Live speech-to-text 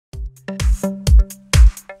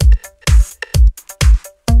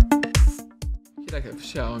Here I have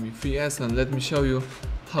Xiaomi 3S and let me show you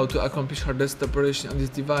how to accomplish hard reset operation on this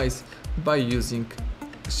device by using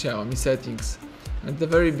Xiaomi settings. At the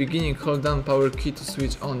very beginning, hold down power key to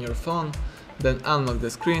switch on your phone, then unlock the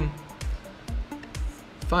screen.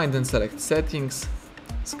 Find and select settings,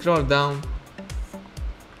 scroll down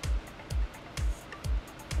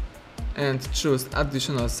and choose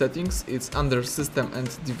additional settings. It's under system and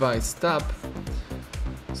device tab.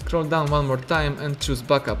 Scroll down one more time and choose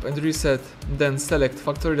backup and reset, then select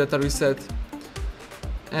factory data reset,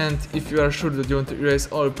 and if you are sure that you want to erase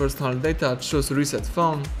all personal data, choose reset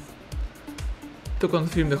phone. To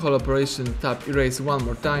confirm the whole operation, tap erase one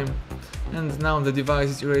more time, and now the device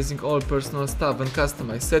is erasing all personal stuff and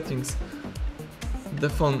customized settings. The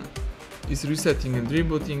phone is resetting and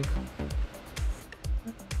rebooting.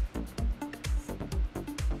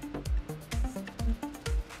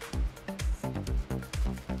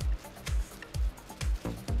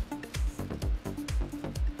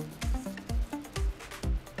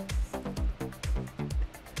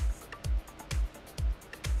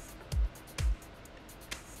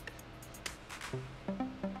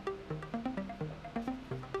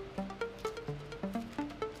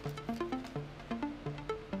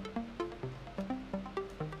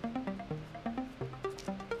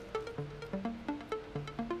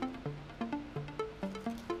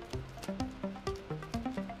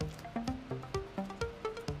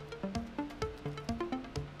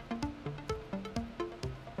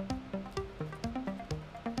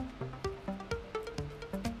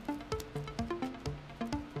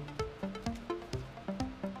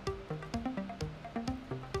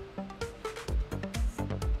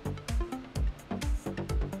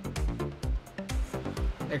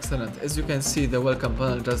 Excellent, as you can see, the welcome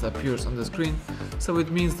panel just appears on the screen, so it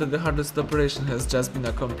means that the hard reset operation has just been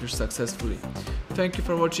accomplished successfully. Thank you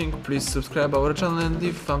for watching, please subscribe our channel and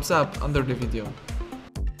leave thumbs up under the video.